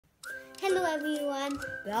Hello everyone,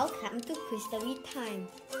 welcome to Quiz Story Time.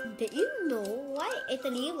 Did you know why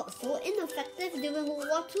Italy was so ineffective during World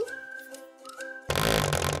War II?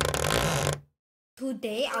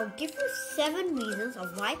 Today I'll give you 7 reasons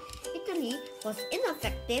of why Italy was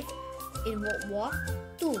ineffective in World War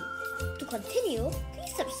II. To continue,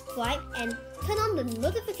 please subscribe and turn on the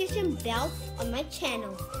notification bell on my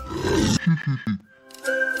channel.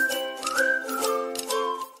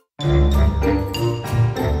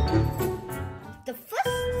 The first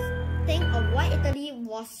thing of why Italy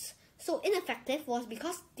was so ineffective was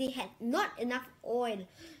because they had not enough oil.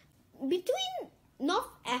 Between North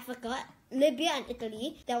Africa, Libya and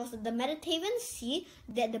Italy, there was the Mediterranean Sea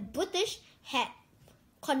that the British had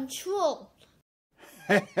control.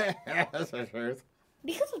 That's the truth.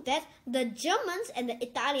 Because of that, the Germans and the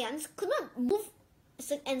Italians could not move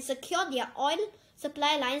and secure their oil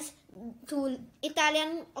supply lines to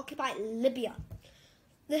Italian-occupied Libya.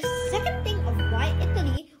 The second thing of why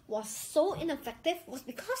Italy was so ineffective was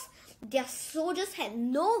because their soldiers had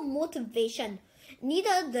no motivation.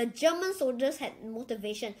 Neither the German soldiers had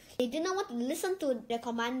motivation. They did not want to listen to their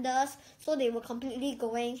commanders, so they were completely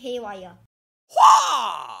going haywire.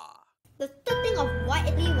 The third thing of why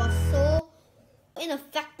Italy was so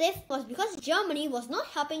ineffective was because Germany was not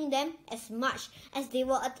helping them as much, as they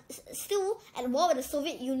were still at war with the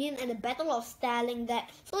Soviet Union and the Battle of Stalingrad,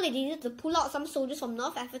 so they needed to pull out some soldiers from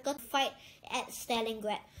North Africa to fight at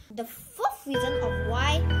Stalingrad. The fourth reason of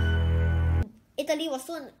why Italy was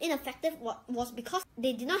so ineffective was because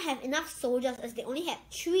they did not have enough soldiers, as they only had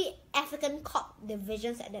 3 African Corps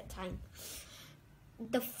divisions at that time.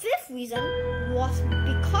 The fifth reason was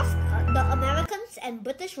because the Americans and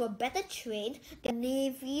British were better trained, their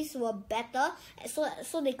navies were better,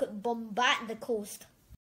 so they could bombard the coast.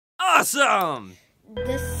 Awesome!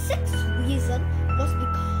 The sixth reason was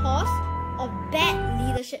because of bad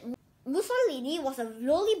leadership. Mussolini was a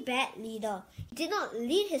really bad leader. He did not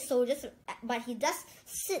lead his soldiers, but he just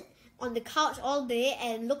sit on the couch all day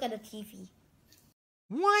and look at the TV.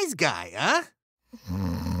 Wise guy, huh?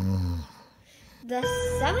 The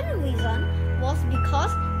seventh reason was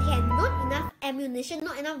because they had not enough ammunition,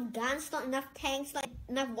 not enough guns, not enough tanks, not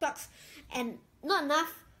enough trucks, and not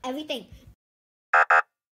enough everything.